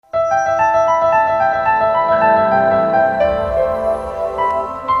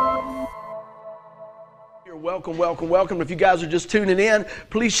welcome, welcome, welcome. If you guys are just tuning in,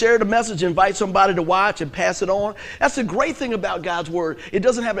 please share the message, invite somebody to watch and pass it on. That's the great thing about God's Word. It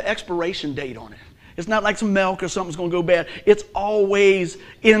doesn't have an expiration date on it. It's not like some milk or something's going to go bad. It's always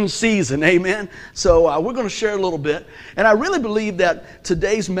in season, amen? So we're going to share a little bit. And I really believe that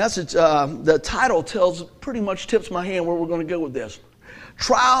today's message, the title pretty much tips my hand where we're going to go with this.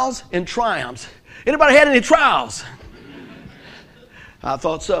 Trials and triumphs. Anybody had any trials? I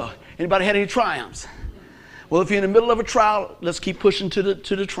thought so. Anybody had any triumphs? Well, if you're in the middle of a trial, let's keep pushing to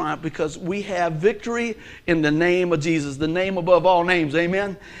the triumph, because we have victory in the name of Jesus, the name above all names,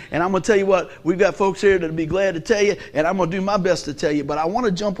 amen? And I'm going to tell you what, we've got folks here that'll be glad to tell you, and I'm going to do my best to tell you, but I want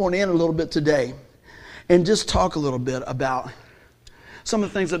to jump on in a little bit today and just talk a little bit about some of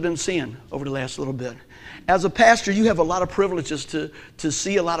the things I've been seeing over the last little bit. As a pastor, you have a lot of privileges to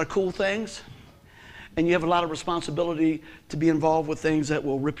see a lot of cool things, and you have a lot of responsibility to be involved with things that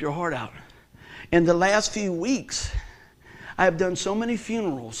will rip your heart out. In the last few weeks, I have done so many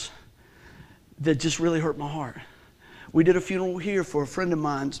funerals that just really hurt my heart. We did a funeral here for a friend of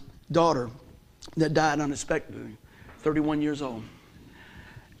mine's daughter that died unexpectedly, 31 years old.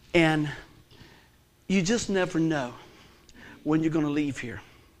 And you just never know when you're going to leave here.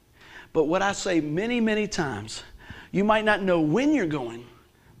 But what I say many, many times, you might not know when you're going,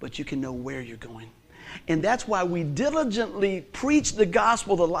 but you can know where you're going. And that's why we diligently preach the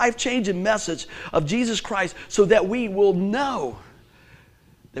gospel, the life-changing message of Jesus Christ, so that we will know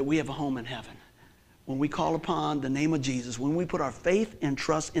that we have a home in heaven. When we call upon the name of Jesus, when we put our faith and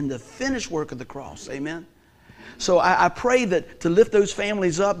trust in the finished work of the cross, amen? So I pray that to lift those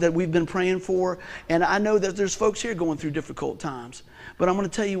families up that we've been praying for, and I know that there's folks here going through difficult times. But I'm going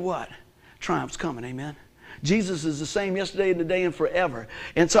to tell you what, triumph's coming, amen? Jesus is the same yesterday and today and forever.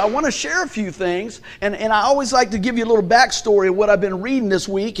 And so I want to share a few things. And I always like to give you a little backstory of what I've been reading this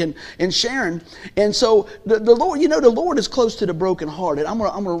week and sharing. And so the Lord, the Lord is close to the brokenhearted. I'm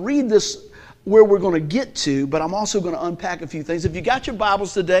going to read this where we're going to get to, but I'm also going to unpack a few things. If you got your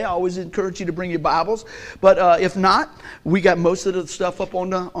Bibles today, I always encourage you to bring your Bibles. But if not, we got most of the stuff up on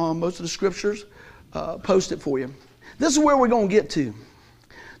most of the scriptures posted for you. This is where we're going to get to.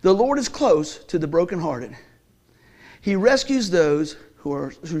 The Lord is close to the brokenhearted. He rescues those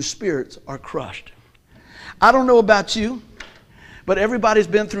whose spirits are crushed. I don't know about you, but everybody's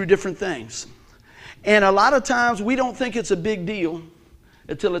been through different things. And a lot of times we don't think it's a big deal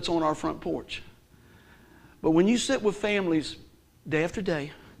until it's on our front porch. But when you sit with families day after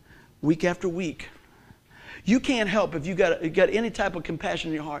day, week after week, you can't help if you got any type of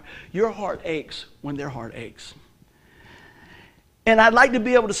compassion in your heart aches when their heart aches. And I'd like to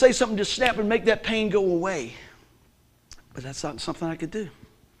be able to say something to snap and make that pain go away. But that's not something I could do.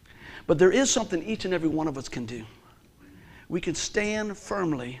 But there is something each and every one of us can do. We can stand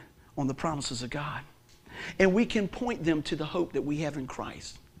firmly on the promises of God. And we can point them to the hope that we have in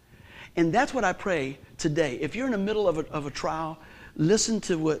Christ. And that's what I pray today. If you're in the middle of a trial, listen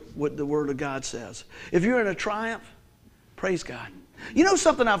to what the Word of God says. If you're in a triumph, praise God. You know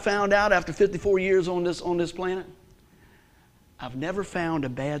something I found out after 54 years on this planet? I've never found a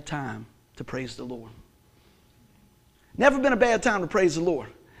bad time to praise the Lord. Never been a bad time to praise the Lord.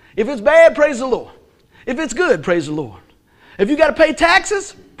 If it's bad, praise the Lord. If it's good, praise the Lord. If you got to pay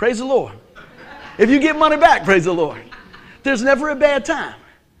taxes, praise the Lord. If you get money back, praise the Lord. There's never a bad time.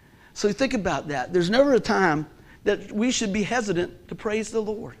 So think about that. There's never a time that we should be hesitant to praise the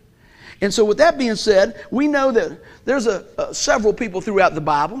Lord. And so with that being said, we know that there's several people throughout the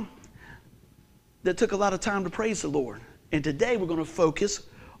Bible that took a lot of time to praise the Lord. And today we're going to focus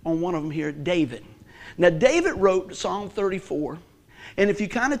on one of them here, David. Now, David wrote Psalm 34, and if you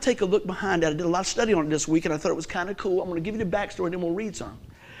kind of take a look behind that, I did a lot of study on it this week, and I thought it was kind of cool. I'm going to give you the backstory, and then we'll read some.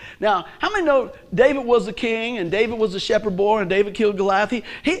 Now, how many know David was the king, and David was the shepherd boy, and David killed Goliath?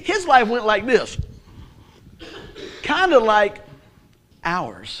 His life went like this, kind of like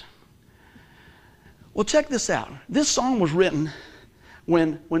ours. Well, check this out. This song was written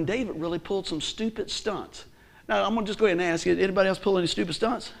when David really pulled some stupid stunts. Now, I'm going to just go ahead and ask you, anybody else pull any stupid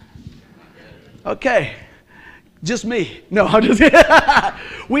stunts? Okay, just me. No, I'm just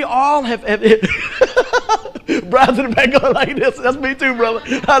we all have Brian's in the back going like this. That's me too, brother.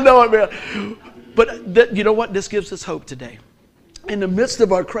 I know it, man. But you know what? This gives us hope today. In the midst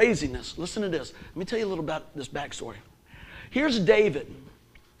of our craziness, listen to this. Let me tell you a little about this backstory. Here's David.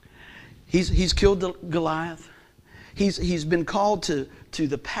 He's killed Goliath. He's been called to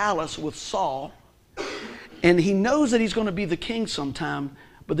the palace with Saul. And he knows that he's going to be the king sometime,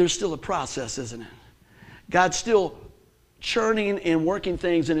 but there's still a process, isn't it? God's still churning and working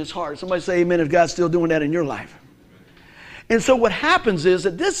things in his heart. Somebody say amen if God's still doing that in your life. And so what happens is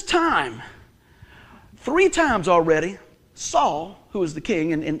at this time, 3 times already, Saul, who is the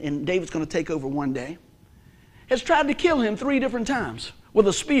king, and David's going to take over one day, has tried to kill him 3 different times with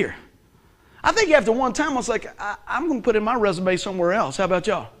a spear. I think after one time, I was like, I'm going to put in my resume somewhere else. How about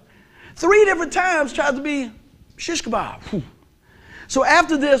y'all? 3 different times tried to be shish kebab. Whew. So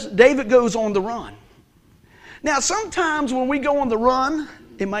after this, David goes on the run. Now, sometimes when we go on the run,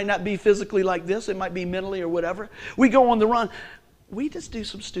 it might not be physically like this. It might be mentally or whatever. We go on the run. We just do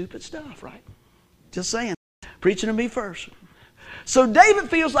some stupid stuff, right? Just saying. Preaching to me first. So David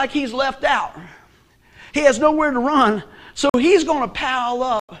feels like he's left out. He has nowhere to run. So he's going to pile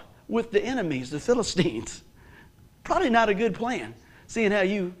up with the enemies, the Philistines. Probably not a good plan, seeing how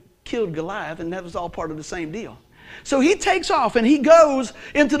you killed Goliath, and that was all part of the same deal. So he takes off and he goes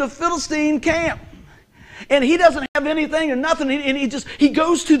into the Philistine camp. And he doesn't have anything or nothing, and he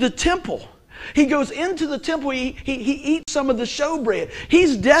goes to the temple. He goes into the temple, he eats some of the showbread.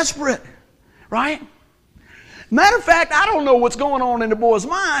 He's desperate, right? Matter of fact, I don't know what's going on in the boy's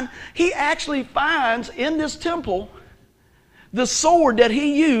mind. He actually finds in this temple the sword that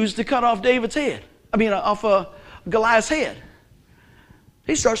he used to cut off David's head. Off Goliath's head.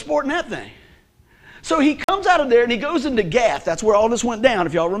 He starts sporting that thing. So he comes out of there and he goes into Gath. That's where all this went down,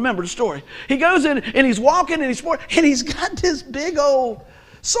 if y'all remember the story. He goes in and he's walking and he's sporting, and he's got this big old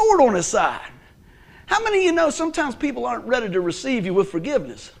sword on his side. How many of you know sometimes people aren't ready to receive you with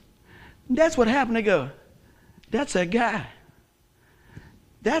forgiveness? That's what happened. They go, that's that guy.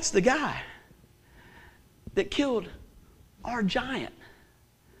 That's the guy that killed our giant,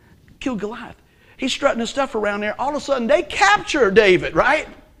 killed Goliath. He's strutting his stuff around there. All of a sudden, they capture David, right?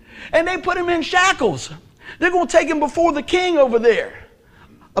 And they put him in shackles. They're going to take him before the king over there,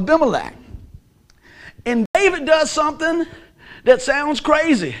 Abimelech. And David does something that sounds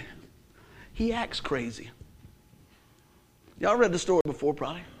crazy. He acts crazy. Y'all read the story before,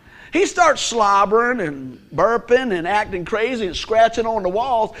 probably. He starts slobbering and burping and acting crazy and scratching on the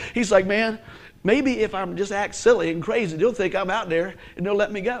walls. He's like, man, maybe if I'm just act silly and crazy, they'll think I'm out there and they'll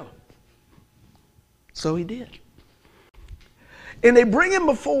let me go. So he did. And they bring him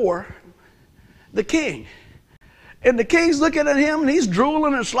before the king. And the king's looking at him and he's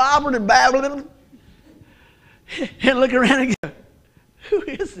drooling and slobbering and babbling. And looking around and going, who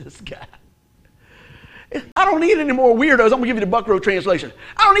is this guy? I don't need any more weirdos. I'm going to give you the Buckrow translation.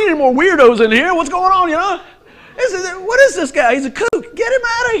 I don't need any more weirdos in here. What's going on, you know? What is this guy? He's a kook. Get him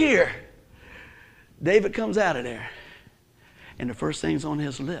out of here. David comes out of there. And the first things on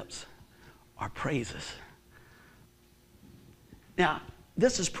his lips are praises. Now,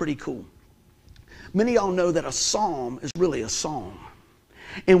 this is pretty cool. Many of y'all know that a psalm is really a song.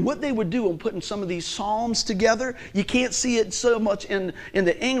 And what they would do in putting some of these psalms together, you can't see it so much in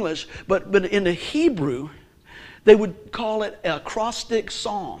the English, but in the Hebrew, they would call it a acrostic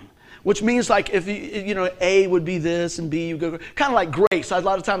psalm, which means like if you know, A would be this and B, you go, kind of like grace. A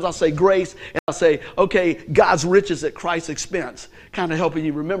lot of times I'll say grace and I'll say, okay, God's riches at Christ's expense, kind of helping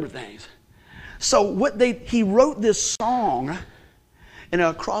you remember things. So he wrote this song in an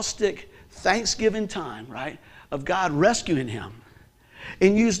acrostic Thanksgiving time, right, of God rescuing him,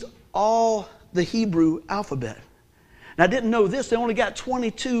 and used all the Hebrew alphabet. And I didn't know this. They only got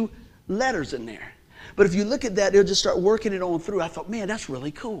 22 letters in there. But if you look at that, they'll just start working it on through. I thought, man, that's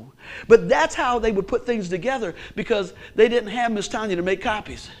really cool. But that's how they would put things together, because they didn't have Miss Tanya to make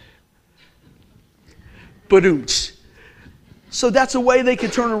copies. Ba-doom-ch. So that's a way they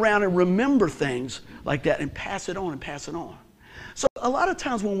could turn around and remember things like that and pass it on and pass it on. So a lot of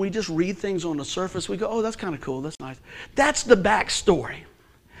times when we just read things on the surface, we go, oh, that's kind of cool, that's nice. That's the backstory.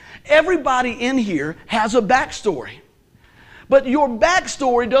 Everybody in here has a backstory. But your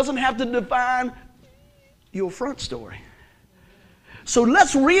backstory doesn't have to define your front story. So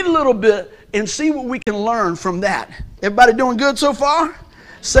let's read a little bit and see what we can learn from that. Everybody doing good so far?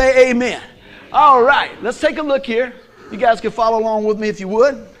 Say amen. All right, let's take a look here. You guys can follow along with me if you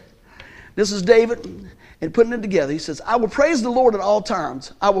would. This is David. And putting it together, he says, I will praise the Lord at all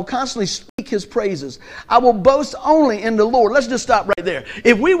times. I will constantly speak his praises. I will boast only in the Lord. Let's just stop right there.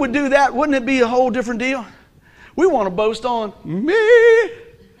 If we would do that, wouldn't it be a whole different deal? We want to boast on me.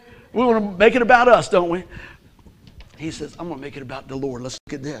 We want to make it about us, don't we? He says, I'm going to make it about the Lord. Let's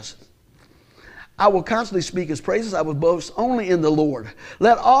look at this. I will constantly speak his praises. I will boast only in the Lord.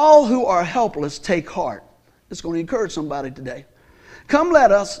 Let all who are helpless take heart. It's going to encourage somebody today. Come,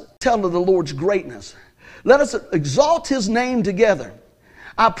 let us tell of the Lord's greatness. Let us exalt his name together.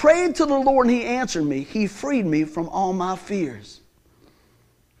 I prayed to the Lord and he answered me. He freed me from all my fears.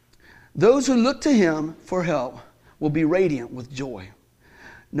 Those who look to him for help will be radiant with joy.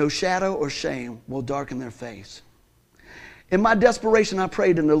 No shadow or shame will darken their face. In my desperation, I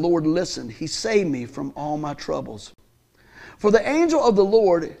prayed, and the Lord listened. He saved me from all my troubles. For the angel of the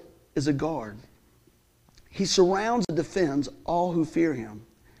Lord is a guard. He surrounds and defends all who fear him.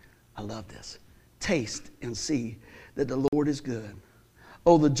 I love this. Taste and see that the Lord is good.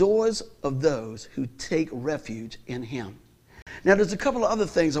 Oh, the joys of those who take refuge in him. Now, there's a couple of other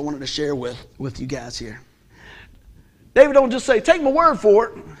things I wanted to share with you guys here. David don't just say, take my word for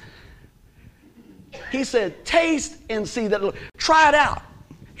it. He said, taste and see that. Try it out.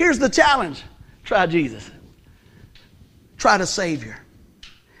 Here's the challenge. Try Jesus. Try the Savior.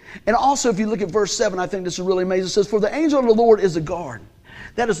 And also, if you look at verse 7, I think this is really amazing. It says, for the angel of the Lord is a guard.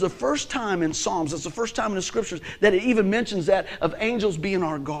 That is the first time in Psalms, it's the first time in the Scriptures that it even mentions that of angels being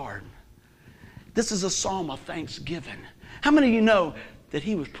our guard. This is a psalm of thanksgiving. How many of you know that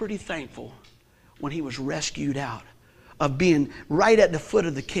he was pretty thankful when he was rescued out of being right at the foot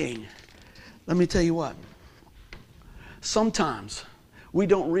of the king? Let me tell you what. Sometimes we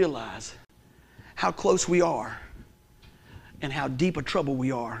don't realize how close we are and how deep a trouble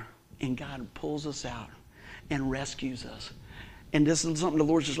we are, and God pulls us out and rescues us. And this is something the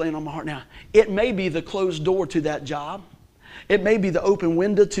Lord's just laying on my heart now. It may be the closed door to that job. It may be the open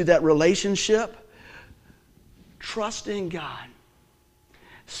window to that relationship. Trust in God.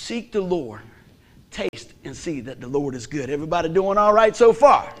 Seek the Lord. Taste and see that the Lord is good. Everybody doing all right so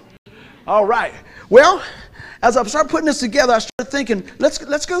far? All right. Well, as I started putting this together, I started thinking,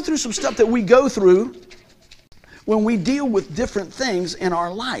 let's go through some stuff that we go through when we deal with different things in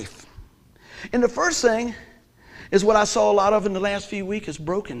our life. And the first thing is what I saw a lot of in the last few weeks is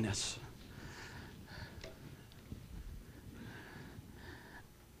brokenness.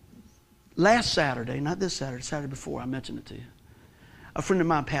 Last Saturday, not this Saturday, Saturday before, I mentioned it to you. A friend of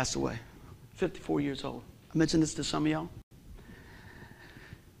mine passed away, 54 years old. I mentioned this to some of y'all.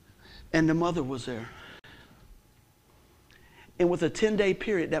 And the mother was there. And with a 10-day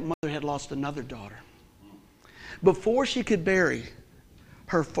period, that mother had lost another daughter. Before she could bury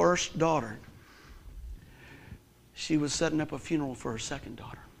her first daughter, she was setting up a funeral for her second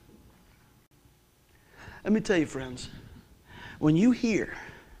daughter. Let me tell you, friends, when you hear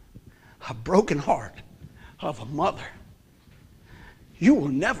a broken heart of a mother, you will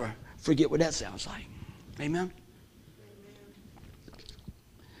never forget what that sounds like. Amen?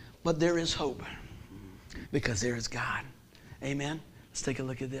 But there is hope because there is God. Amen? Let's take a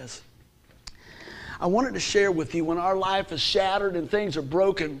look at this. I wanted to share with you when our life is shattered and things are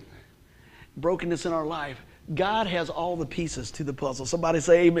broken, brokenness in our life, God has all the pieces to the puzzle. Somebody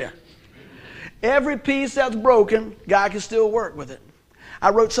say amen. Every piece that's broken, God can still work with it.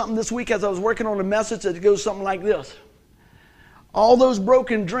 I wrote something this week as I was working on a message that goes something like this. All those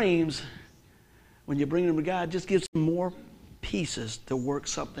broken dreams, when you bring them to God, just gives them more pieces to work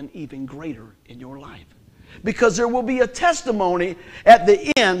something even greater in your life. Because there will be a testimony at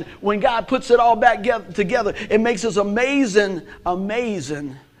the end when God puts it all back together. It makes this amazing,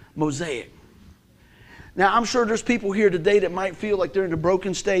 amazing mosaic. Now, I'm sure there's people here today that might feel like they're in the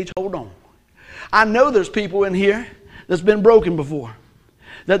broken stage. Hold on. I know there's people in here that's been broken before.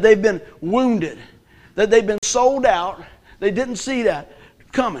 That they've been wounded. That they've been sold out. They didn't see that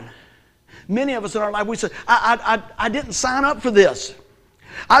coming. Many of us in our life, we say, I didn't sign up for this.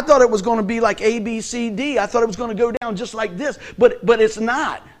 I thought it was going to be like A, B, C, D. I thought it was going to go down just like this. But it's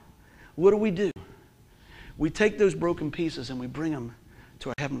not. What do? We take those broken pieces and we bring them to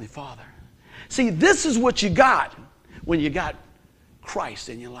our Heavenly Father. See, this is what you got when you got Christ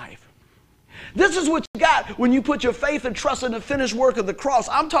in your life. This is what you got when you put your faith and trust in the finished work of the cross.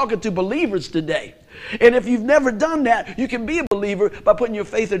 I'm talking to believers today. And if you've never done that, you can be a believer by putting your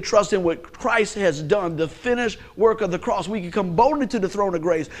faith and trust in what Christ has done, the finished work of the cross. We can come boldly to the throne of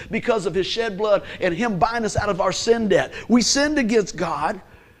grace because of his shed blood and him buying us out of our sin debt. We sinned against God.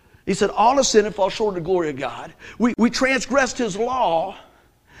 He said, all have sinned and fall short of the glory of God. We transgressed his law.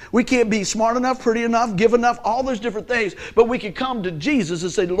 We can't be smart enough, pretty enough, give enough, all those different things. But we can come to Jesus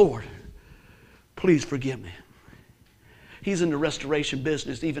and say, Lord, please forgive me. He's in the restoration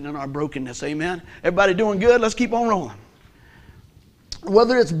business, even in our brokenness. Amen? Everybody doing good? Let's keep on rolling.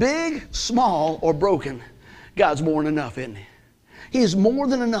 Whether it's big, small, or broken, God's more than enough, isn't he? He is more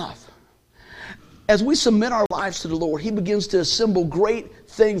than enough. As we submit our lives to the Lord, he begins to assemble great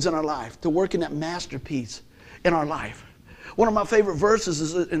things in our life, to work in that masterpiece in our life. One of my favorite verses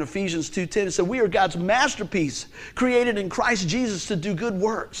is in Ephesians 2:10. It said, we are God's masterpiece, created in Christ Jesus to do good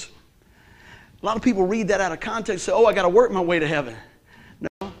works. A lot of people read that out of context and say, oh, I got to work my way to heaven.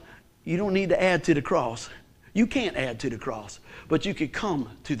 No, you don't need to add to the cross. You can't add to the cross, but you can come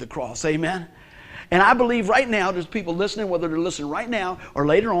to the cross. Amen? And I believe right now, there's people listening, whether they're listening right now or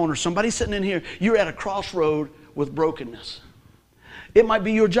later on, or somebody sitting in here, you're at a crossroad with brokenness. It might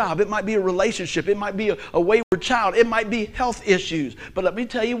be your job. It might be a relationship. It might be a wayward child. It might be health issues. But let me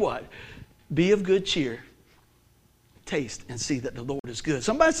tell you what. Be of good cheer. Taste and see that the Lord is good.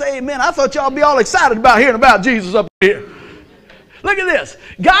 Somebody say amen. I thought y'all be all excited about hearing about Jesus up here. Look at this.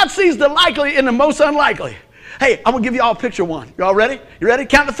 God sees the likely in the most unlikely. Hey, I'm going to give you all a picture one. You all ready? You ready?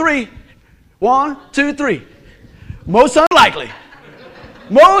 Count to 3. 1, 2, 3. Most unlikely.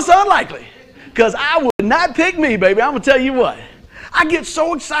 Most unlikely. Because I would not pick me, baby. I'm going to tell you what. I get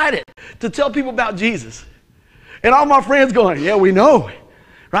so excited to tell people about Jesus. And all my friends going, yeah, we know.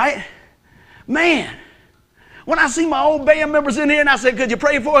 Right? Man. When I see my old band members in here and I said, could you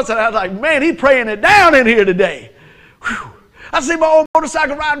pray for us? And I was like, man, he's praying it down in here today. Whew. I see my old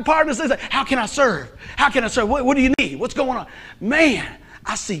motorcycle riding partners and say, how can I serve? How can I serve? What do you need? What's going on? Man,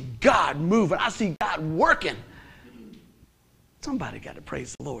 I see God moving. I see God working. Somebody got to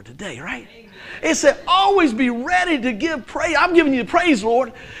praise the Lord today, right? It said, always be ready to give praise. I'm giving you praise,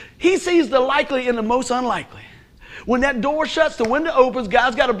 Lord. He sees the likely and the most unlikely. When that door shuts, the window opens,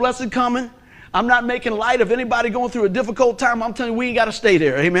 God's got a blessing coming. I'm not making light of anybody going through a difficult time. I'm telling you, we ain't got to stay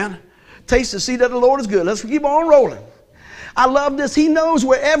there. Amen. Taste and see that the Lord is good. Let's keep on rolling. I love this. He knows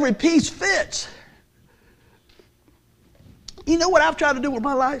where every piece fits. You know what I've tried to do with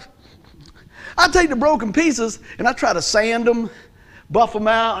my life? I take the broken pieces and I try to sand them, buff them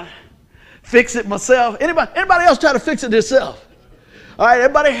out, fix it myself. Anybody else try to fix it themselves? All right,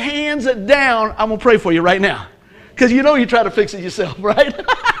 everybody hands it down. I'm going to pray for you right now. Because you know you try to fix it yourself, right?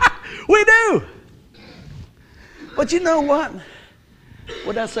 We do. But you know what?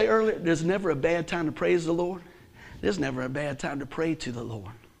 What did I say earlier? There's never a bad time to praise the Lord. There's never a bad time to pray to the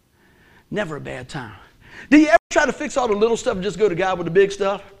Lord. Never a bad time. Do you ever try to fix all the little stuff and just go to God with the big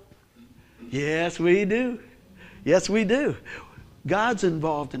stuff? Yes, we do. Yes, we do. God's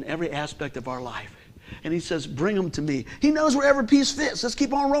involved in every aspect of our life. And he says, bring them to me. He knows where every piece fits. Let's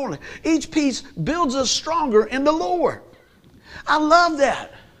keep on rolling. Each piece builds us stronger in the Lord. I love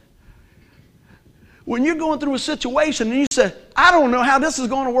that. When you're going through a situation and you say, I don't know how this is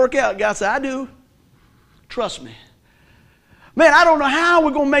going to work out. God said, I do. Trust me. Man, I don't know how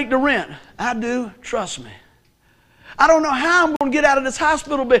we're going to make the rent. I do. Trust me. I don't know how I'm going to get out of this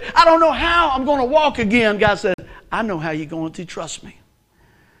hospital bed. I don't know how I'm going to walk again. God said, I know how you're going to. Trust me.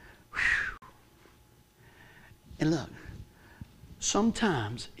 Whew. And look,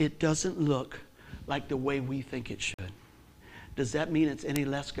 sometimes it doesn't look like the way we think it should. Does that mean it's any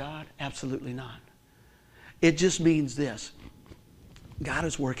less God? Absolutely not. It just means this. God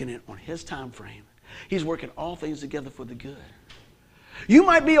is working it on his time frame. He's working all things together for the good. You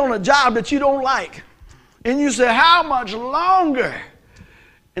might be on a job that you don't like. And you say, how much longer?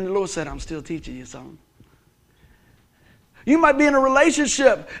 And the Lord said, I'm still teaching you something. You might be in a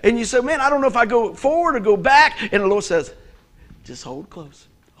relationship and you say, man, I don't know if I go forward or go back. And the Lord says, just hold close,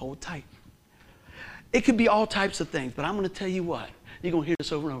 hold tight. It could be all types of things, but I'm going to tell you what. You're going to hear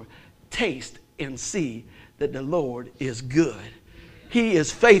this over and over. Taste and see that the Lord is good. He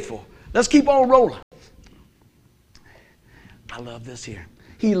is faithful. Let's keep on rolling. I love this here.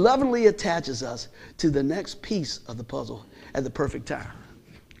 He lovingly attaches us to the next piece of the puzzle at the perfect time.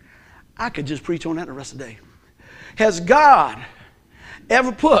 I could just preach on that the rest of the day. Has God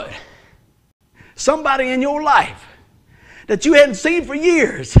ever put somebody in your life that you hadn't seen for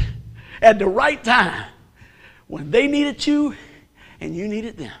years at the right time when they needed you and you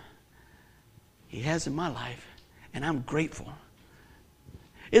needed them? He has in my life, and I'm grateful.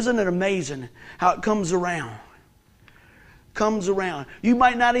 Isn't it amazing how it comes around? Comes around. You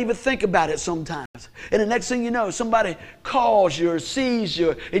might not even think about it sometimes. And the next thing you know, somebody calls you or sees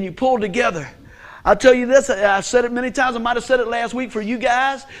you and you pull together. I'll tell you this, I've said it many times. I might have said it last week for you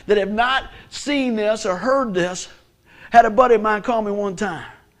guys that have not seen this or heard this. Had a buddy of mine call me one time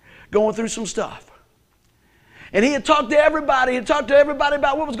going through some stuff. And he had talked to everybody. He had talked to everybody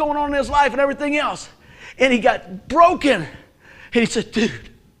about what was going on in his life and everything else. And he got broken. And he said, dude,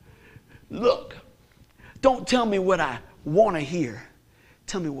 look, don't tell me what I want to hear.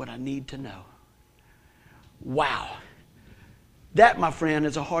 Tell me what I need to know. Wow. That, my friend,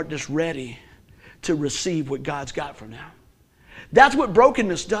 is a heart that's ready to receive what God's got from them. That's what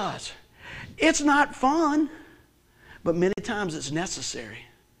brokenness does. It's not fun, but many times it's necessary.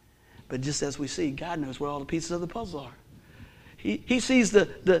 But just as we see, God knows where all the pieces of the puzzle are. He sees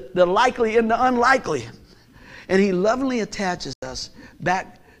the likely and the unlikely. And he lovingly attaches us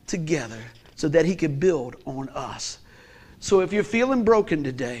back together so that he can build on us. So if you're feeling broken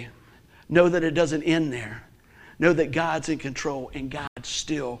today, know that it doesn't end there. Know that God's in control and God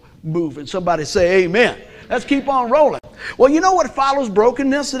still moving. Somebody say amen. Let's keep on rolling. Well, you know what follows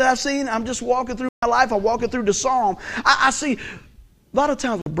brokenness that I've seen? I'm just walking through my life. I'm walking through the Psalm. I see a lot of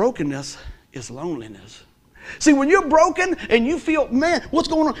times brokenness is loneliness. See, when you're broken and you feel, man, what's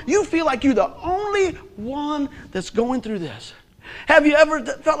going on? You feel like you're the only one that's going through this. Have you ever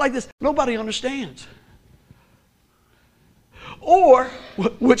felt like this? Nobody understands. Or,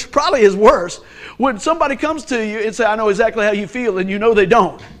 which probably is worse, when somebody comes to you and say, I know exactly how you feel, and you know they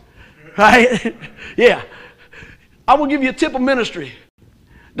don't. Right? Yeah. I will give you a tip of ministry.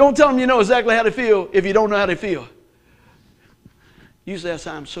 Don't tell them you know exactly how they feel if you don't know how they feel. You say,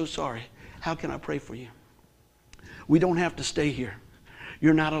 I'm so sorry. How can I pray for you? We don't have to stay here.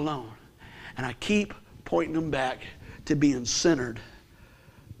 You're not alone. And I keep pointing them back to being centered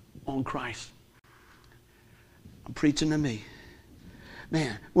on Christ. I'm preaching to me.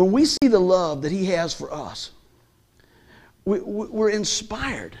 Man, when we see the love that He has for us, we're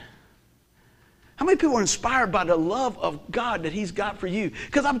inspired. How many people are inspired by the love of God that He's got for you?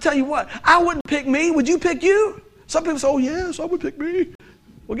 Because I'm telling you what, I wouldn't pick me. Would you pick you? Some people say, oh yes, I would pick me.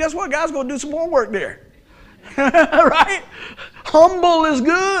 Well, guess what? God's going to do some more work there. Right? Humble is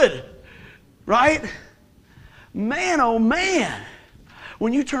good. Right? Man, oh man.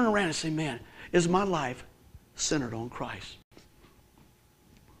 When you turn around and say, man, is my life centered on Christ?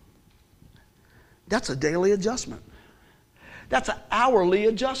 That's a daily adjustment. That's an hourly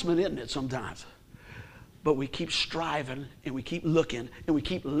adjustment, isn't it, sometimes? But we keep striving, and we keep looking, and we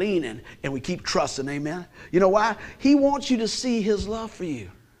keep leaning, and we keep trusting, amen? You know why? He wants you to see His love for you.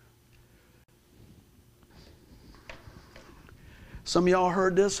 Some of y'all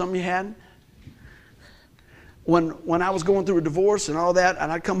heard this, some of you hadn't. When I was going through a divorce and all that,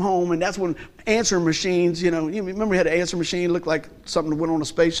 and I'd come home, and that's when answering machines, you remember we had an answering machine, looked like something that went on a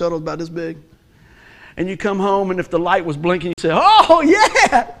space shuttle about this big? And you come home, and if the light was blinking, you say, oh,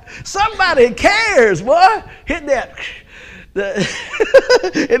 yeah, somebody cares, boy. Hit that.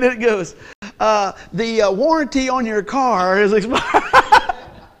 And then it goes, the warranty on your car is expired.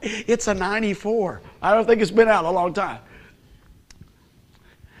 It's a 94. I don't think it's been out a long time.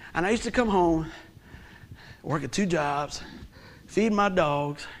 And I used to come home, work at 2 jobs, feed my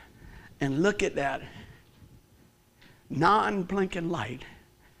dogs, and look at that non-blinking light.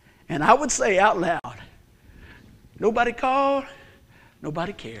 And I would say out loud, nobody called,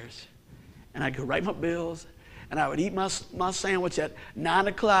 nobody cares. And I'd go write my bills, and I would eat my sandwich at 9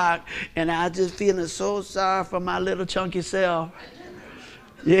 o'clock, and I just feeling so sorry for my little chunky self.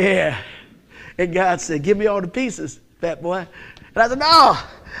 Yeah. And God said, give me all the pieces, fat boy. And I said, no,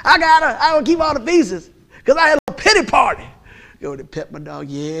 I gotta keep all the pieces. Because I had a little pity party. Go to pet my dog.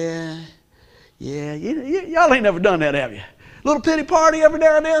 Yeah. Y'all ain't never done that, have you? Little pity party every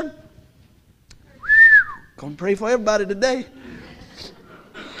now and then. Gonna pray for everybody today.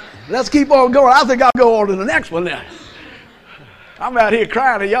 Let's keep on going. I think I'll go on to the next one now. I'm out here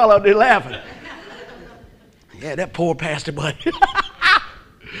crying and y'all out there laughing. Yeah, that poor pastor buddy.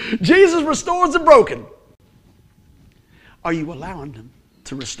 Jesus restores the broken. Are you allowing them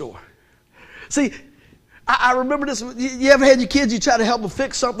to restore? See, I remember this. You ever had your kids, you try to help them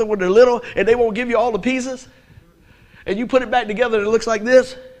fix something when they're little and they won't give you all the pieces? And you put it back together and it looks like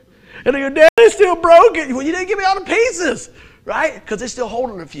this? And they go, Dad, it's still broken. Well, you didn't give me all the pieces, right? Because they're still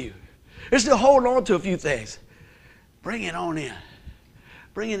holding a few. They're still holding on to a few things. Bring it on in.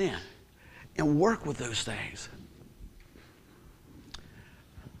 Bring it in. And work with those things.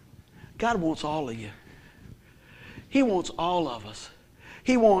 God wants all of you. He wants all of us.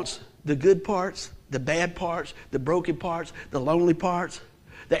 He wants the good parts, the bad parts, the broken parts, the lonely parts,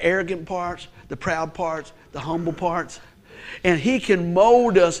 the arrogant parts, the proud parts, the humble parts. And He can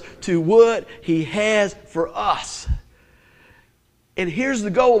mold us to what He has for us. And here's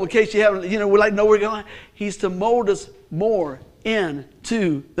the goal, in case you haven't, we like to know where we're going. He's to mold us more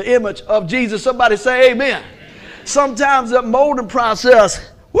into the image of Jesus. Somebody say amen. Sometimes that molding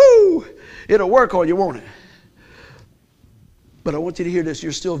process, it'll work on you, won't it? But I want you to hear this.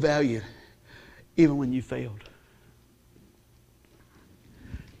 You're still valued even when you failed.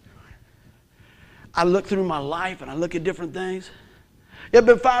 I look through my life and I look at different things. You ever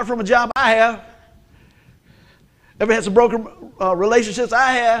been fired from a job? I have. Ever had some broken relationships?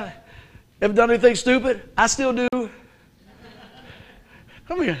 I have. Ever done anything stupid? I still do.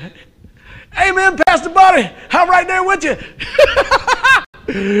 Come here. Amen, Pastor Buddy. I'm right there with you.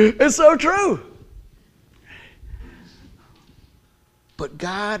 It's so true. But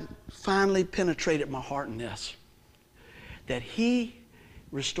God finally penetrated my heart in this. That He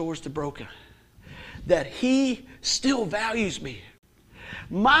restores the broken. That He still values me.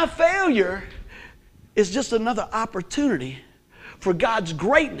 My failure is just another opportunity for God's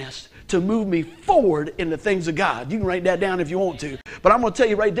greatness to move me forward in the things of God. You can write that down if you want to. But I'm going to tell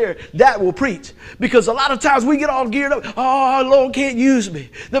you right there, that will preach. Because a lot of times we get all geared up, oh, Lord can't use me.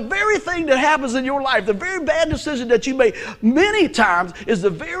 The very thing that happens in your life, the very bad decision that you make many times is the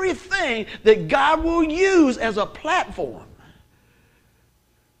very thing that God will use as a platform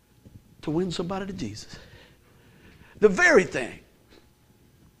to win somebody to Jesus. The very thing.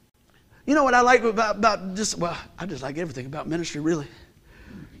 You know what I like about this? Well, I just like everything about ministry, really.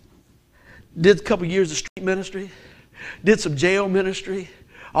 Did a couple years of street ministry. Did some jail ministry.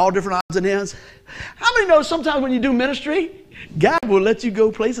 All different odds and ends. How many know sometimes when you do ministry, God will let you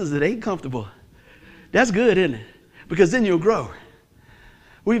go places that ain't comfortable? That's good, isn't it? Because then you'll grow.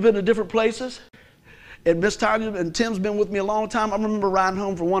 We've been to different places. And Miss Tanya and Tim's been with me a long time. I remember riding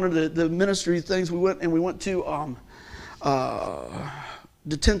home from one of the ministry things we went to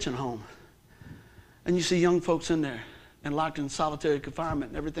detention home. And you see young folks in there and locked in solitary confinement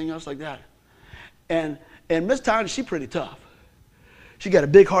and everything else like that. And Miss Tanya, she's pretty tough. She got a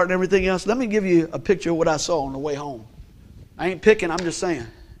big heart and everything else. Let me give you a picture of what I saw on the way home. I ain't picking, I'm just saying.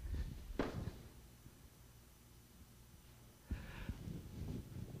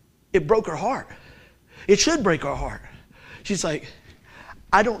 It broke her heart. It should break her heart. She's like,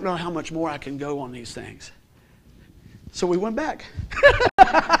 I don't know how much more I can go on these things. So we went back.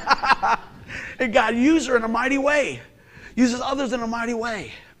 And God used her in a mighty way. Uses others in a mighty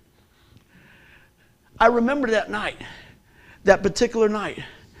way. I remember that night, that particular night.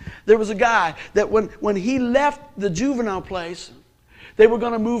 There was a guy that when he left the juvenile place, they were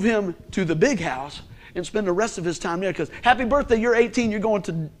going to move him to the big house and spend the rest of his time there because, happy birthday, you're 18, you're going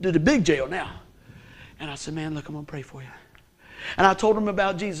to the big jail now. And I said, man, look, I'm going to pray for you. And I told him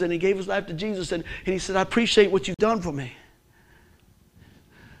about Jesus, and he gave his life to Jesus, and he said, I appreciate what you've done for me.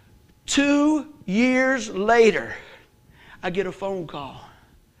 2 years later, I get a phone call.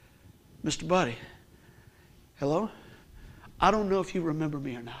 Mr. Buddy, hello? I don't know if you remember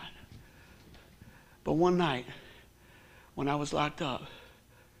me or not, but one night when I was locked up,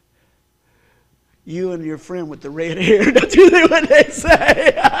 you and your friend with the red hair, that's usually what they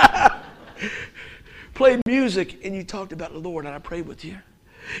say, played music and you talked about the Lord and I prayed with you.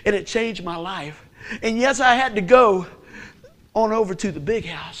 And it changed my life. And yes, I had to go on over to the big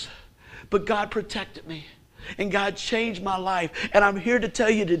house, but God protected me and God changed my life. And I'm here to tell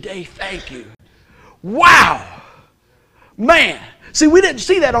you today, thank you. Wow. Man. See, we didn't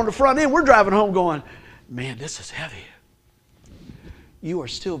see that on the front end. We're driving home going, man, this is heavy. You are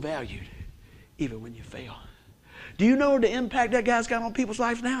still valued even when you fail. Do you know the impact that guy's got on people's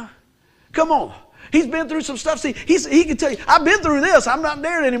lives now? Come on. He's been through some stuff. See, he can tell you, I've been through this. I'm not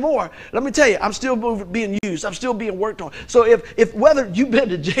there anymore. Let me tell you, I'm still being used. I'm still being worked on. So if whether you've been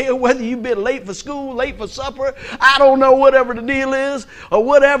to jail, whether you've been late for school, late for supper, I don't know, whatever the deal is or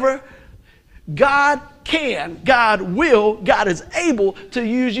whatever, God can, God will, God is able to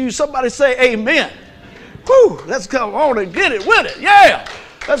use you. Somebody say amen. Whew, let's come on and get it with it. Yeah,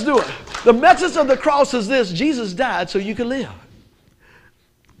 let's do it. The message of the cross is this: Jesus died so you can live.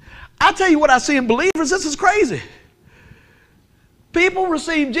 I tell you what I see in believers, this is crazy. People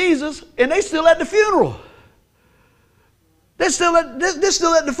receive Jesus and they still at the funeral. They're still at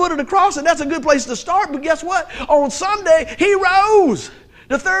the foot of the cross, and that's a good place to start. But guess what? On Sunday, he rose.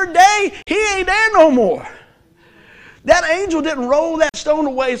 The third day, he ain't there no more. That angel didn't roll that stone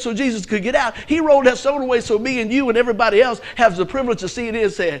away so Jesus could get out. He rolled that stone away so me and you and everybody else has the privilege to see it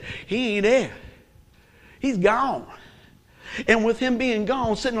and say, he ain't there. He's gone. And with him being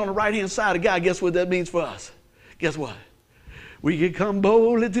gone, sitting on the right-hand side of God, guess what that means for us? Guess what? We can come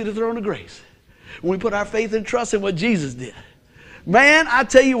boldly to the throne of grace when we put our faith and trust in what Jesus did. Man, I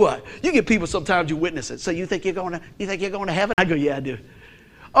tell you what, you get people sometimes you witness it. So you think you're going to heaven? I go, yeah, I do.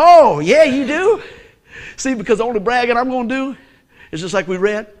 Oh, yeah, you do? See, because the only bragging I'm going to do is just like we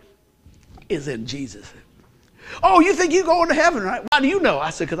read, is in Jesus. Oh, you think you're going to heaven, right? Why do you know? I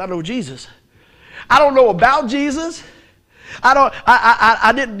said, because I know Jesus. I don't know about Jesus.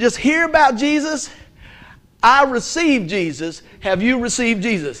 I didn't just hear about Jesus. I received Jesus. Have you received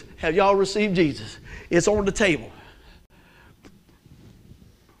Jesus? Have y'all received Jesus? It's on the table.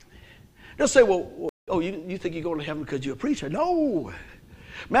 They'll say, well, oh, you think you're going to heaven because you're a preacher? No.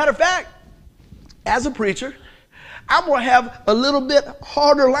 Matter of fact, as a preacher, I'm going to have a little bit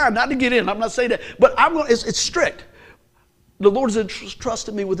harder line, not to get in. I'm not saying that, but it's strict. The Lord has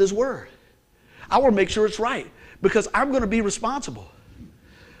entrusted me with his word. I want to make sure it's right, because I'm going to be responsible.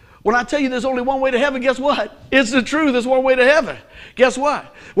 When I tell you there's only one way to heaven, guess what? It's the truth. There's one way to heaven. Guess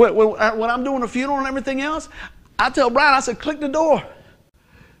what? When I'm doing a funeral and everything else, I tell Brian, I said, click the door.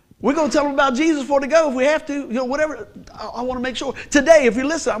 We're going to tell them about Jesus before they go if we have to. Whatever. I want to make sure. Today, if you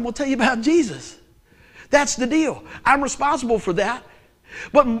listen, I'm going to tell you about Jesus. That's the deal. I'm responsible for that.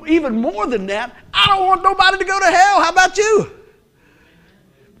 But even more than that, I don't want nobody to go to hell. How about you?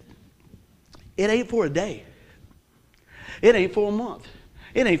 It ain't for a day. It ain't for a month.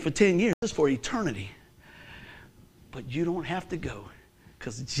 It ain't for 10 years. It's for eternity. But you don't have to go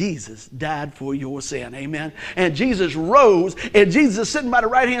because Jesus died for your sin. Amen. And Jesus rose, and Jesus is sitting by the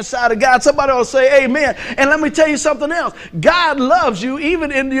right-hand side of God. Somebody will say amen. And let me tell you something else. God loves you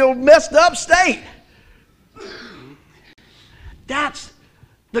even in your messed up state. That's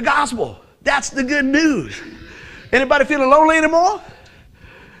the gospel. That's the good news. Anybody feeling lonely anymore?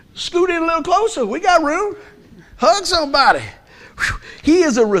 Scoot in a little closer. We got room. Hug somebody. Whew. He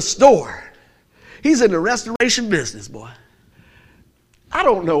is a restorer. He's in the restoration business, boy. I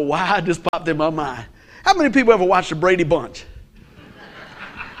don't know why it just popped in my mind. How many people ever watched the Brady Bunch?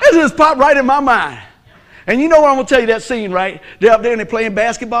 It just popped right in my mind. And you know what I'm going to tell you that scene, right? They're up there and they're playing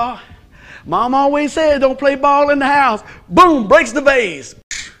basketball. Mom always said, don't play ball in the house. Boom, breaks the vase.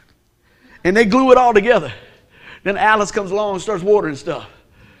 And they glue it all together. Then Alice comes along and starts watering stuff.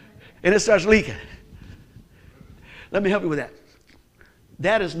 And it starts leaking. Let me help you with that.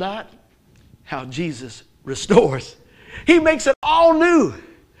 That is not how Jesus restores. He makes it all new.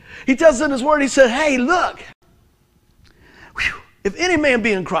 He tells us in his word, he said, hey, look. If any man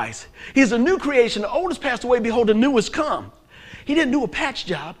be in Christ, he's a new creation. The old has passed away. Behold, the new has come. He didn't do a patch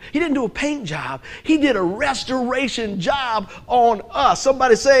job. He didn't do a paint job. He did a restoration job on us.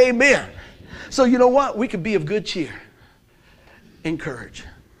 Somebody say amen. So you know what? We could be of good cheer. Encourage.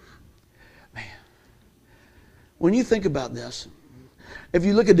 Man. When you think about this, if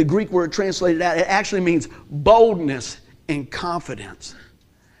you look at the Greek word translated out, it actually means boldness and confidence.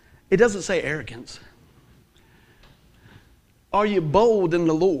 It doesn't say arrogance. Are you bold in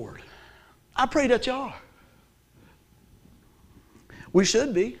the Lord? I pray that you are. We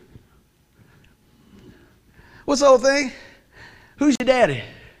should be. What's the whole thing? Who's your daddy?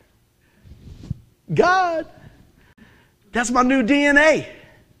 God. That's my new DNA.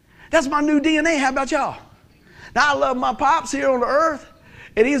 That's my new DNA. How about y'all? Now, I love my pops here on the earth,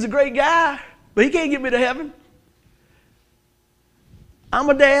 and he's a great guy, but he can't get me to heaven. I'm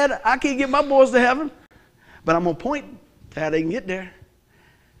a dad. I can't get my boys to heaven, but I'm going to point to how they can get there.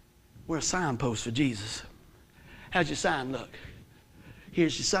 We're a signpost for Jesus. How's your sign look?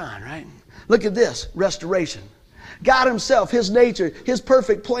 Here's your sign, right? Look at this, restoration. God himself, his nature, his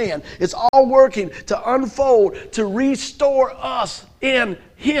perfect plan, it's all working to unfold, to restore us in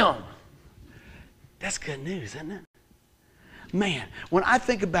him. That's good news, isn't it? Man, when I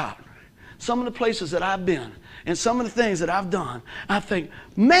think about some of the places that I've been and some of the things that I've done, I think,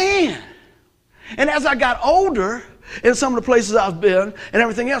 man. And as I got older, in some of the places I've been and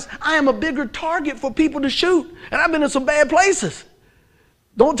everything else, I am a bigger target for people to shoot. And I've been in some bad places.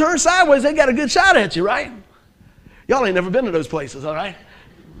 Don't turn sideways, they got a good shot at you, right? Y'all ain't never been to those places, all right?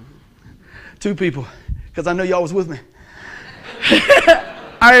 2 people, because I know y'all was with me.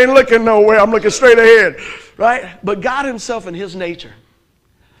 I ain't looking nowhere, I'm looking straight ahead, right? But God himself in his nature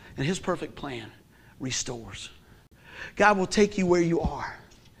and his perfect plan restores. God will take you where you are.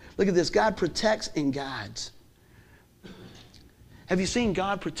 Look at this, God protects and guides. Have you seen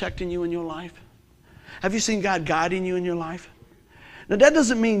God protecting you in your life? Have you seen God guiding you in your life? Now, that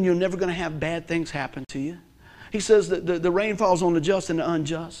doesn't mean you're never going to have bad things happen to you. He says that the rain falls on the just and the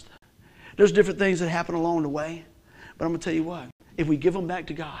unjust. There's different things that happen along the way. But I'm going to tell you what. If we give them back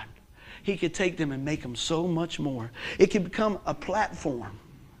to God, he could take them and make them so much more. It can become a platform.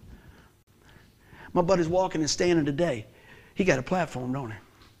 My buddy's walking and standing today. He got a platform, don't he?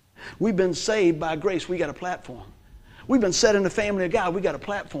 We've been saved by grace. We got a platform. We've been set in the family of God. We got a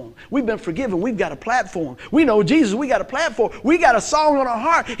platform. We've been forgiven. We've got a platform. We know Jesus. We got a platform. We got a song on our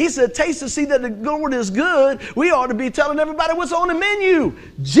heart. He said, taste and see that the Lord is good. We ought to be telling everybody what's on the menu.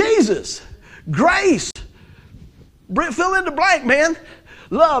 Jesus. Grace. Fill in the blank, man.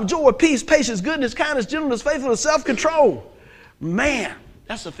 Love, joy, peace, patience, goodness, kindness, gentleness, faithfulness, self-control. Man,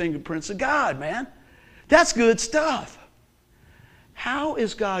 that's the fingerprints of God, man. That's good stuff. How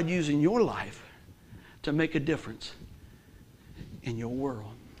is God using your life to make a difference in your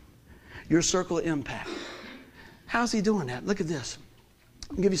world, your circle of impact? How's he doing that? Look at this.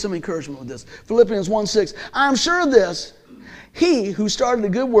 I'll give you some encouragement with this. Philippians 1:6. I'm sure this, he who started a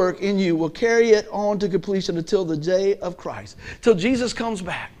good work in you will carry it on to completion until the day of Christ, till Jesus comes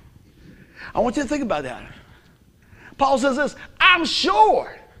back. I want you to think about that. Paul says this, I'm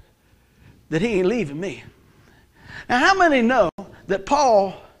sure that he ain't leaving me. Now, how many know that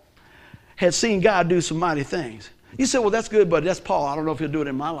Paul had seen God do some mighty things? You say, well, that's good, but that's Paul. I don't know if he'll do it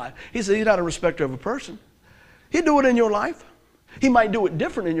in my life. He said, he's not a respecter of a person. He'll do it in your life. He might do it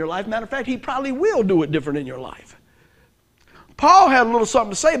different in your life. Matter of fact, he probably will do it different in your life. Paul had a little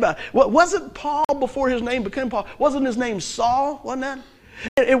something to say about it. Wasn't Paul, before his name became Paul, wasn't his name Saul? Wasn't that?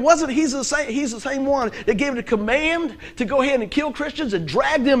 It wasn't, he's the same one that gave the command to go ahead and kill Christians and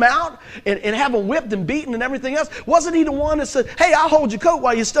drag them out and have them whipped and beaten and everything else. Wasn't he the one that said, hey, I'll hold your coat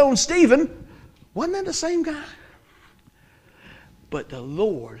while you stone Stephen? Wasn't that the same guy? But the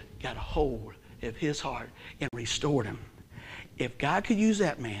Lord got a hold of his heart and restored him. If God could use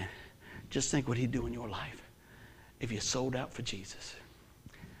that man, just think what he'd do in your life if you sold out for Jesus.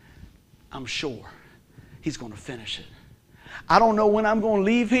 I'm sure he's going to finish it. I don't know when I'm going to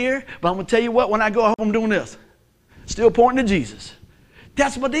leave here, but I'm going to tell you what, when I go home, I'm doing this. Still pointing to Jesus.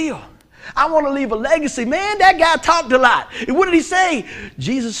 That's my deal. I want to leave a legacy. Man, that guy talked a lot. And what did he say?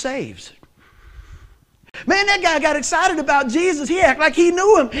 Jesus saves. Man, that guy got excited about Jesus. He acted like he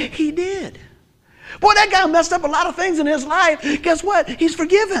knew him. He did. Boy, that guy messed up a lot of things in his life. Guess what? He's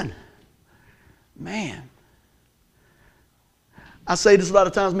forgiven. Man. I say this a lot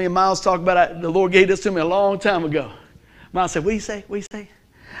of times. Me and Miles talk about it. The Lord gave this to me a long time ago. Miles said, what do you say? What do you say?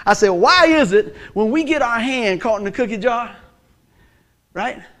 I said, why is it when we get our hand caught in the cookie jar,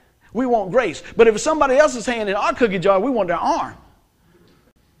 right, we want grace. But if it's somebody else's hand in our cookie jar, we want their arm.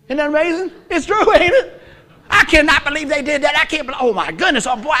 Isn't that amazing? It's true, ain't it? I cannot believe they did that. I can't believe, oh my goodness.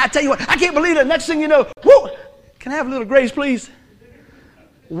 Oh boy, I tell you what, I can't believe it. Next thing you know, whoo, can I have a little grace, please?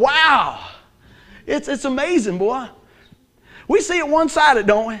 Wow. It's amazing, boy. We see it one-sided,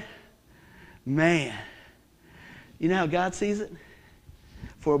 don't we? Man. You know how God sees it?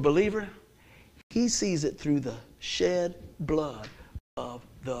 For a believer, he sees it through the shed blood of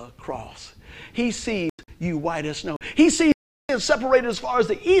the cross. He sees you white as snow. He sees you separated as far as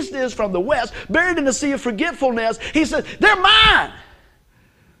the east is from the west, buried in the sea of forgetfulness. He says, they're mine.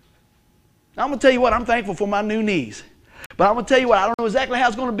 Now, I'm going to tell you what, I'm thankful for my new knees. But I'm going to tell you what, I don't know exactly how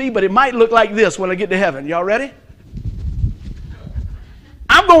it's going to be, but it might look like this when I get to heaven. Y'all ready?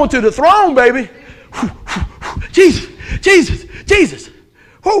 I'm going to the throne, baby. Jesus, Jesus, Jesus.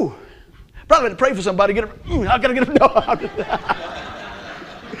 Whoo. Probably had to pray for somebody. I got to get up. No.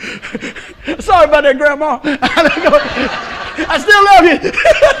 Sorry about that, Grandma. I still love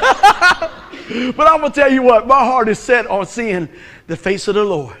you. But I'm going to tell you what, my heart is set on seeing the face of the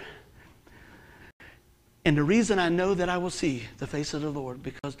Lord. And the reason I know that I will see the face of the Lord,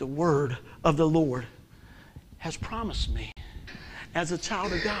 because the word of the Lord has promised me as a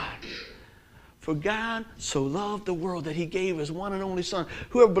child of God. For God so loved the world that he gave his one and only Son.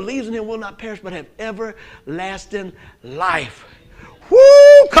 Whoever believes in him will not perish but have everlasting life.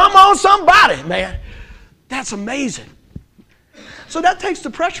 Woo! Come on, somebody, man. That's amazing. So that takes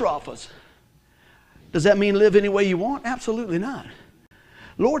the pressure off us. Does that mean live any way you want? Absolutely not.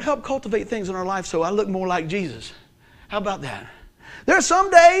 Lord, help cultivate things in our life so I look more like Jesus. How about that? There are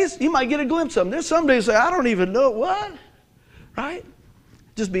some days you might get a glimpse of them. There's some days you say, I don't even know what. Right?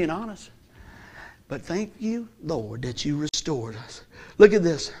 Just being honest. But thank you, Lord, that you restored us. Look at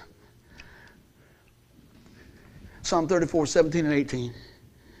this. Psalm 34, 17 and 18.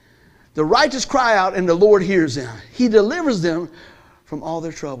 The righteous cry out and the Lord hears them. He delivers them from all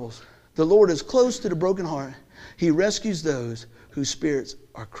their troubles. The Lord is close to the broken heart. He rescues those whose spirits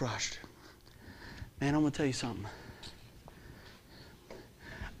are crushed. Man, I'm going to tell you something.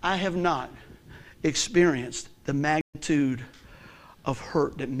 I have not experienced the magnitude of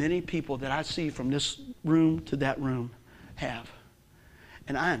hurt that many people that I see from this room to that room have.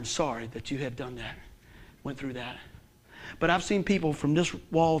 And I am sorry that you have done that, went through that. But I've seen people from this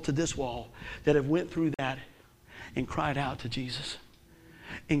wall to this wall that have went through that and cried out to Jesus.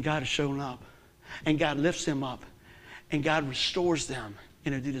 And God has shown up. And God lifts them up. And God restores them.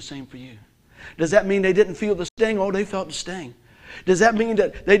 And He'll do the same for you. Does that mean they didn't feel the sting? Oh, they felt the sting. Does that mean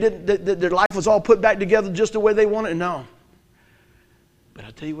that they didn't, that their life was all put back together just the way they wanted? No. But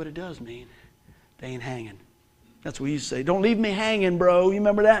I'll tell you what it does mean. They ain't hanging. That's what we used to say. Don't leave me hanging, bro. You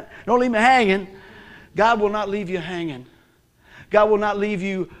remember that? Don't leave me hanging. God will not leave you hanging. God will not leave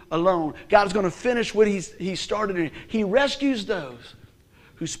you alone. God is going to finish what He started in. He rescues those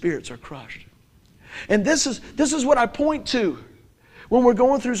whose spirits are crushed. And this is what I point to when we're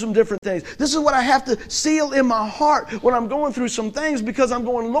going through some different things. This is what I have to seal in my heart when I'm going through some things, because I'm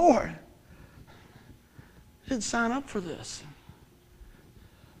going, Lord, I didn't sign up for this.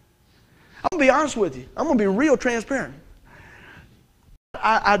 I'm going to be honest with you. I'm going to be real transparent.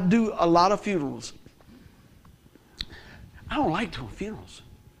 I do a lot of funerals. I don't like doing funerals.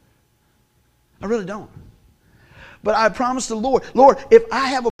 I really don't. But I promised the Lord, Lord, if I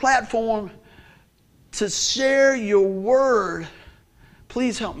have a platform to share your word,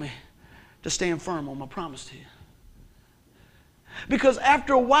 please help me to stand firm on my promise to you. Because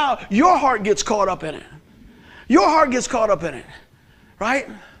after a while, your heart gets caught up in it. Your heart gets caught up in it, right?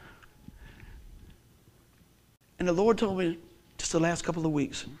 And the Lord told me just the last couple of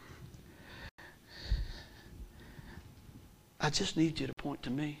weeks, I just need you to point to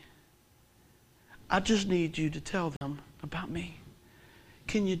me. I just need you to tell them about me.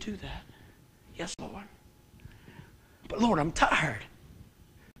 Can you do that? Yes, Lord. But Lord, I'm tired.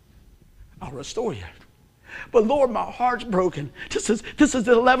 I'll restore you. But Lord, my heart's broken. This is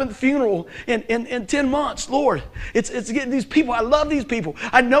the 11th funeral in 10 months. Lord, it's getting these people. I love these people.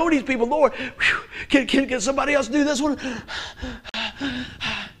 I know these people. Lord, can somebody else do this one?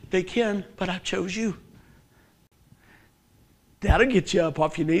 They can, but I chose you. That'll get you up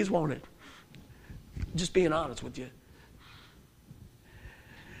off your knees, won't it? Just being honest with you.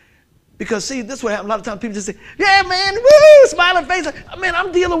 Because see, this is what happens. A lot of times people just say, yeah, man, woo, smiling face. Man,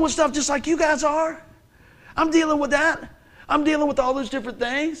 I'm dealing with stuff just like you guys are. I'm dealing with that. I'm dealing with all those different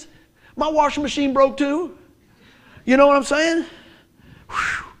things. My washing machine broke too. You know what I'm saying?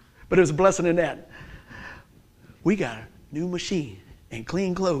 Whew. But there's a blessing in that. We got a new machine and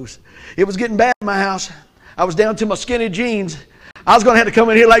clean clothes. It was getting bad in my house. I was down to my skinny jeans. I was going to have to come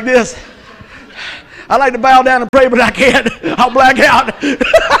in here like this. I like to bow down and pray, but I can't. I'll black out.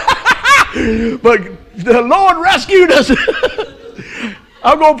 But the Lord rescued us.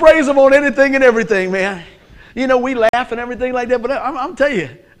 I'm going to praise Him on anything and everything, man. You know, we laugh and everything like that, but I'm telling you,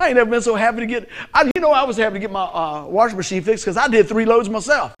 I ain't never been so happy to get, I was happy to get my washing machine fixed because I did 3 loads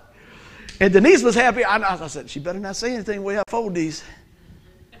myself. And Denise was happy. I said, she better not say anything the way I fold these.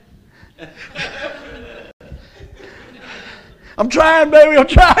 I'm trying, baby, I'm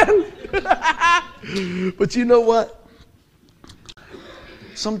trying. But you know what?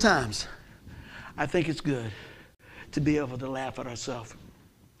 Sometimes I think it's good to be able to laugh at ourselves.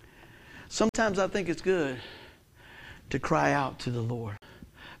 Sometimes I think it's good to cry out to the Lord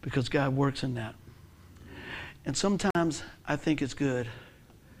because God works in that. And sometimes I think it's good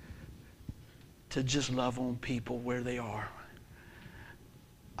to just love on people where they are.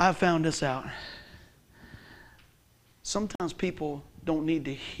 I found this out. Sometimes people don't need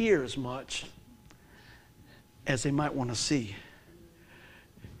to hear as much as they might want to see.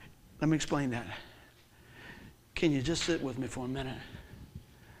 Let me explain that. Can you just sit with me for a minute?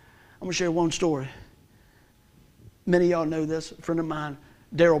 I'm going to share one story. Many of y'all know this. A friend of mine,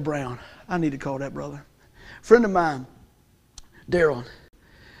 Daryl Brown. I need to call that brother. A friend of mine, Daryl.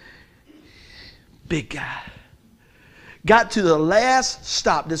 Big guy. Got to the last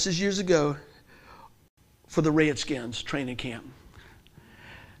stop, this is years ago, for the Redskins training camp.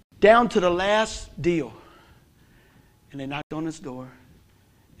 Down to the last deal. And they knocked on his door.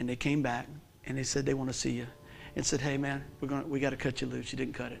 And they came back. And they said they want to see you. And said, hey man, we got to cut you loose. You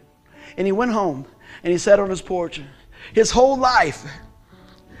didn't cut it. And he went home. And he sat on his porch. His whole life.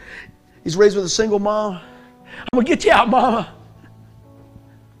 He's raised with a single mom. I'm going to get you out, mama.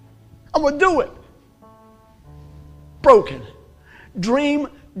 I'm going to do it. Broken. Dream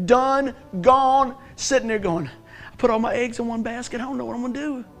done, gone, sitting there going, I put all my eggs in one basket. I don't know what I'm going to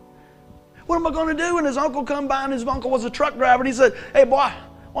do. What am I going to do? And his uncle come by, and his uncle was a truck driver, and he said, hey, boy, why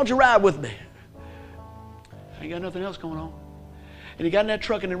don't you ride with me? I ain't got nothing else going on. And he got in that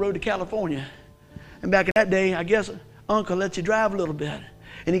truck, and they rode to California. And back in that day, I guess Uncle let you drive a little bit.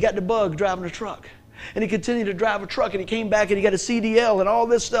 And he got the bug driving a truck. And he continued to drive a truck, and he came back and he got a CDL and all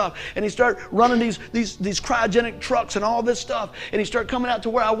this stuff. And he started running these cryogenic trucks and all this stuff. And he started coming out to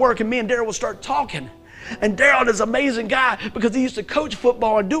where I work, and me and Daryl would start talking. And Daryl is an amazing guy because he used to coach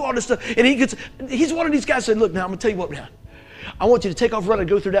football and do all this stuff. And he's one of these guys that said, look, now I'm going to tell you what now. I want you to take off running and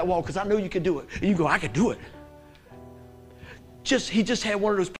go through that wall because I know you can do it. And you go, I can do it. He just had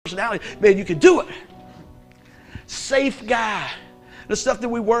one of those personalities. Man, you can do it. Safe guy. The stuff that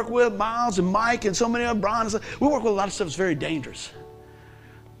we work with, Miles and Mike and so many other Brian, we work with a lot of stuff that's very dangerous.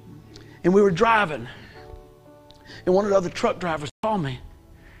 And we were driving, and one of the other truck drivers called me.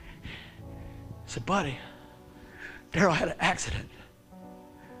 He said, buddy, Daryl had an accident.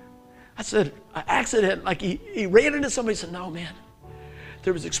 I said, an accident? Like he ran into somebody. He said, no, man.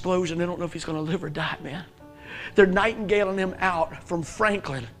 There was an explosion. They don't know if he's going to live or die, man. They're nightingaleing him out from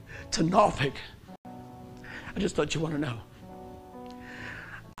Franklin to Norfolk. I just thought you want to know.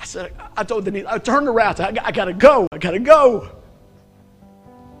 I said, I told Denise, I turned around, I said, I got to go. I got to go.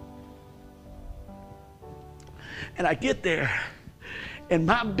 And I get there, and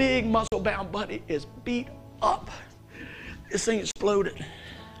my big muscle-bound buddy is beat up. This thing exploded.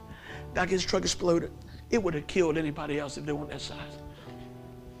 Back of his truck exploded. It would have killed anybody else if they weren't that size.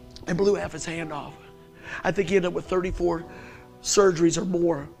 And blew half his hand off. I think he ended up with 34 surgeries or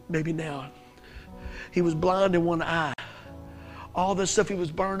more, maybe now. He was blind in one eye. All this stuff, he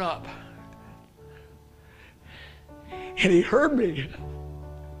was burned up. And he heard me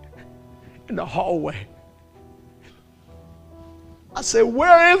in the hallway. I said,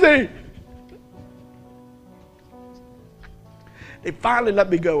 where is he? They finally let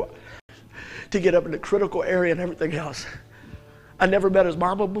me go to get up in the critical area and everything else. I never met his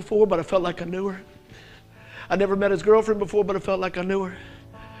mama before, but I felt like I knew her. I never met his girlfriend before, but I felt like I knew her.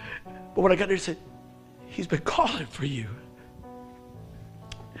 But when I got there, he said, he's been calling for you.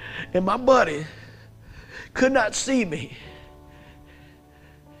 And my buddy could not see me.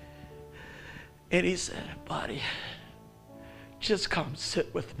 And he said, buddy, just come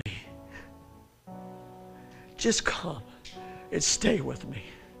sit with me. Just come and stay with me.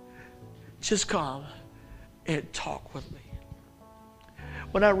 Just come and talk with me.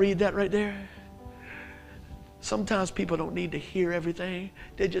 When I read that right there, sometimes people don't need to hear everything.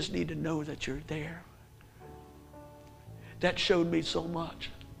 They just need to know that you're there. That showed me so much.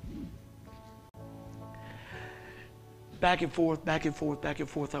 Back and forth, back and forth, back and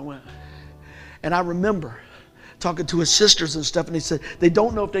forth I went. And I remember talking to his sisters and stuff, and they said, they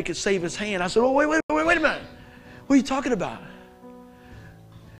don't know if they could save his hand. I said, oh, wait a minute. What are you talking about?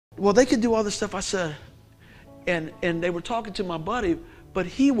 Well, they could do all this stuff. I said, and they were talking to my buddy, but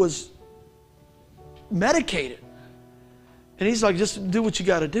he was medicated. And he's like, just do what you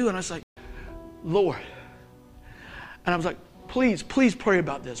got to do. And I was like, Lord. And I was like, please pray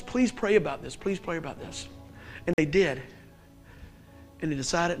about this. Please pray about this. Please pray about this. And they did. And they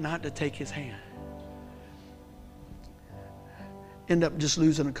decided not to take his hand. End up just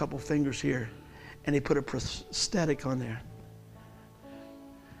losing a couple fingers here. And they put a prosthetic on there.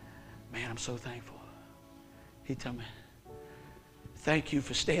 Man, I'm so thankful. He told me, thank you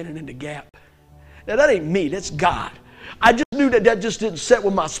for standing in the gap. Now, that ain't me. That's God. I just knew that just didn't set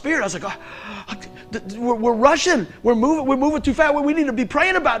with my spirit. I was like, we're rushing. We're moving too fast. We need to be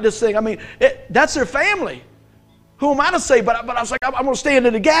praying about this thing. I mean, that's their family. Who am I to say? But I was like, I'm going to stand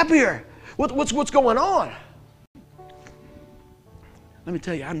in the gap here. What's going on? Let me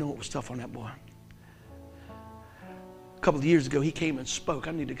tell you, I know it was tough on that boy. A couple of years ago, he came and spoke.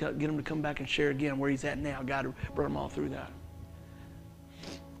 I need to get him to come back and share again where he's at now. God brought him all through that.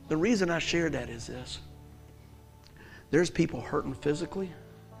 The reason I share that is this. There's people hurting physically.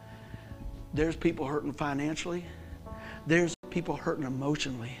 There's people hurting financially. There's people hurting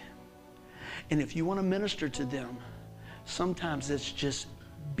emotionally. And if you want to minister to them, sometimes it's just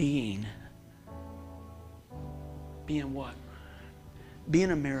being. Being what?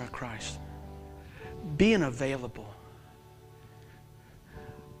 Being a mirror of Christ. Being available.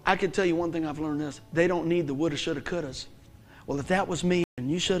 I can tell you one thing I've learned this. They don't need the woulda, shoulda, couldas. Well, if that was me and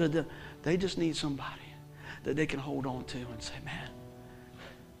you should have done, they just need somebody that they can hold on to and say, man,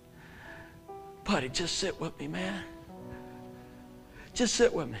 buddy, just sit with me, man. Just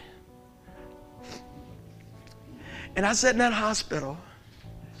sit with me. And I sat in that hospital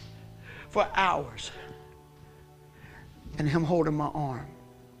for hours and him holding my arm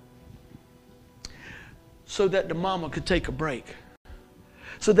so that the mama could take a break,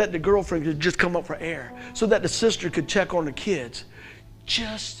 so that the girlfriend could just come up for air, so that the sister could check on the kids.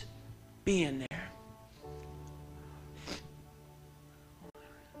 Just being there.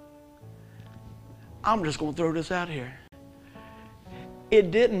 I'm just going to throw this out here.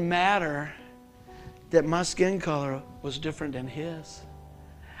 It didn't matter that my skin color was different than his.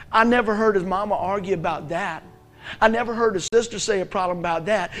 I never heard his mama argue about that. I never heard his sister say a problem about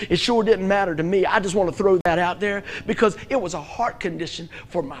that. It sure didn't matter to me. I just want to throw that out there because it was a heart condition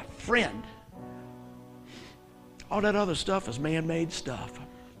for my friend. All that other stuff is man-made stuff.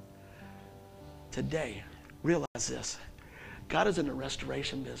 Today, realize this. God is in the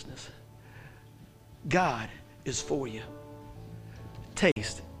restoration business. God is for you.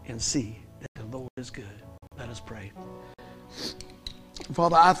 Taste and see that the Lord is good. Let us pray.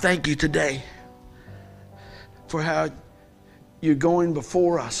 Father, I thank you today for how you're going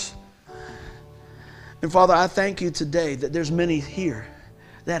before us. And Father, I thank you today that there's many here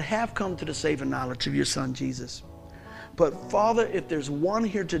that have come to the saving knowledge of your Son, Jesus. But Father, if there's one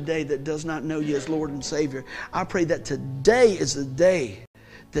here today that does not know you as Lord and Savior, I pray that today is the day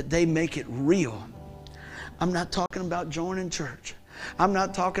that they make it real. I'm not talking about joining church. I'm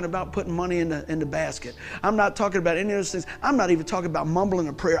not talking about putting money in the basket. I'm not talking about any of those things. I'm not even talking about mumbling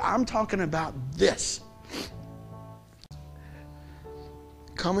a prayer. I'm talking about this.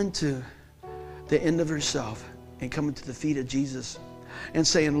 Coming to the end of yourself and coming to the feet of Jesus and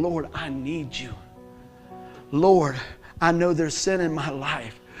saying, Lord, I need you. Lord, I know there's sin in my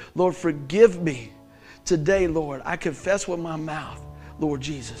life. Lord, forgive me Today, Lord, I confess with my mouth, Lord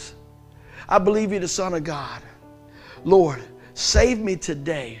Jesus, I believe you're the Son of God. Lord, save me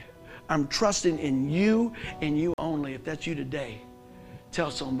today. I'm trusting in you and you only. If that's you today,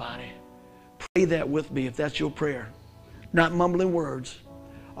 tell somebody. Pray that with me if that's your prayer. Not mumbling words,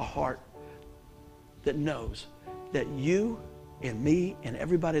 a heart that knows that you and me and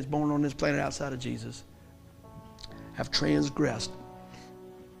everybody that's born on this planet outside of Jesus have transgressed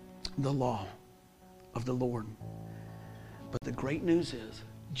the law of the Lord. But the great news is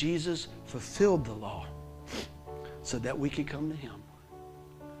Jesus fulfilled the law so that we could come to him.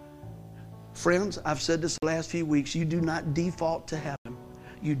 Friends, I've said this the last few weeks, you do not default to heaven.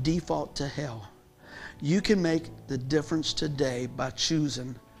 You default to hell. You can make the difference today by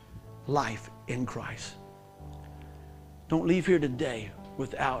choosing life in Christ. Don't leave here today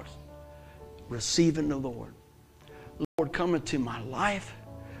without receiving the Lord. Lord, come into my life.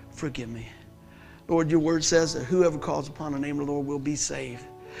 Forgive me. Lord, your word says that whoever calls upon the name of the Lord will be saved.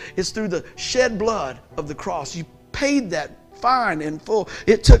 It's through the shed blood of the cross. You paid that fine in full.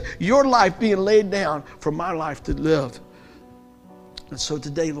 It took your life being laid down for my life to live. And so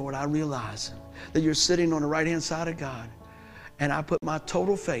today, Lord, I realize that you're sitting on the right-hand side of God, and I put my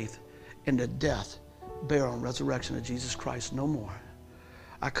total faith in the death, burial, and resurrection of Jesus Christ no more.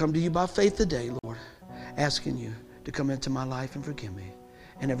 I come to you by faith today, Lord, asking you to come into my life and forgive me.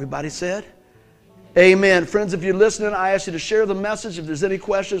 And everybody said, amen. Friends, if you're listening, I ask you to share the message. If there's any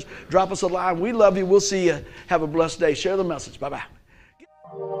questions, drop us a line. We love you. We'll see you. Have a blessed day. Share the message.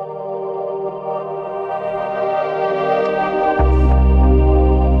 Bye-bye.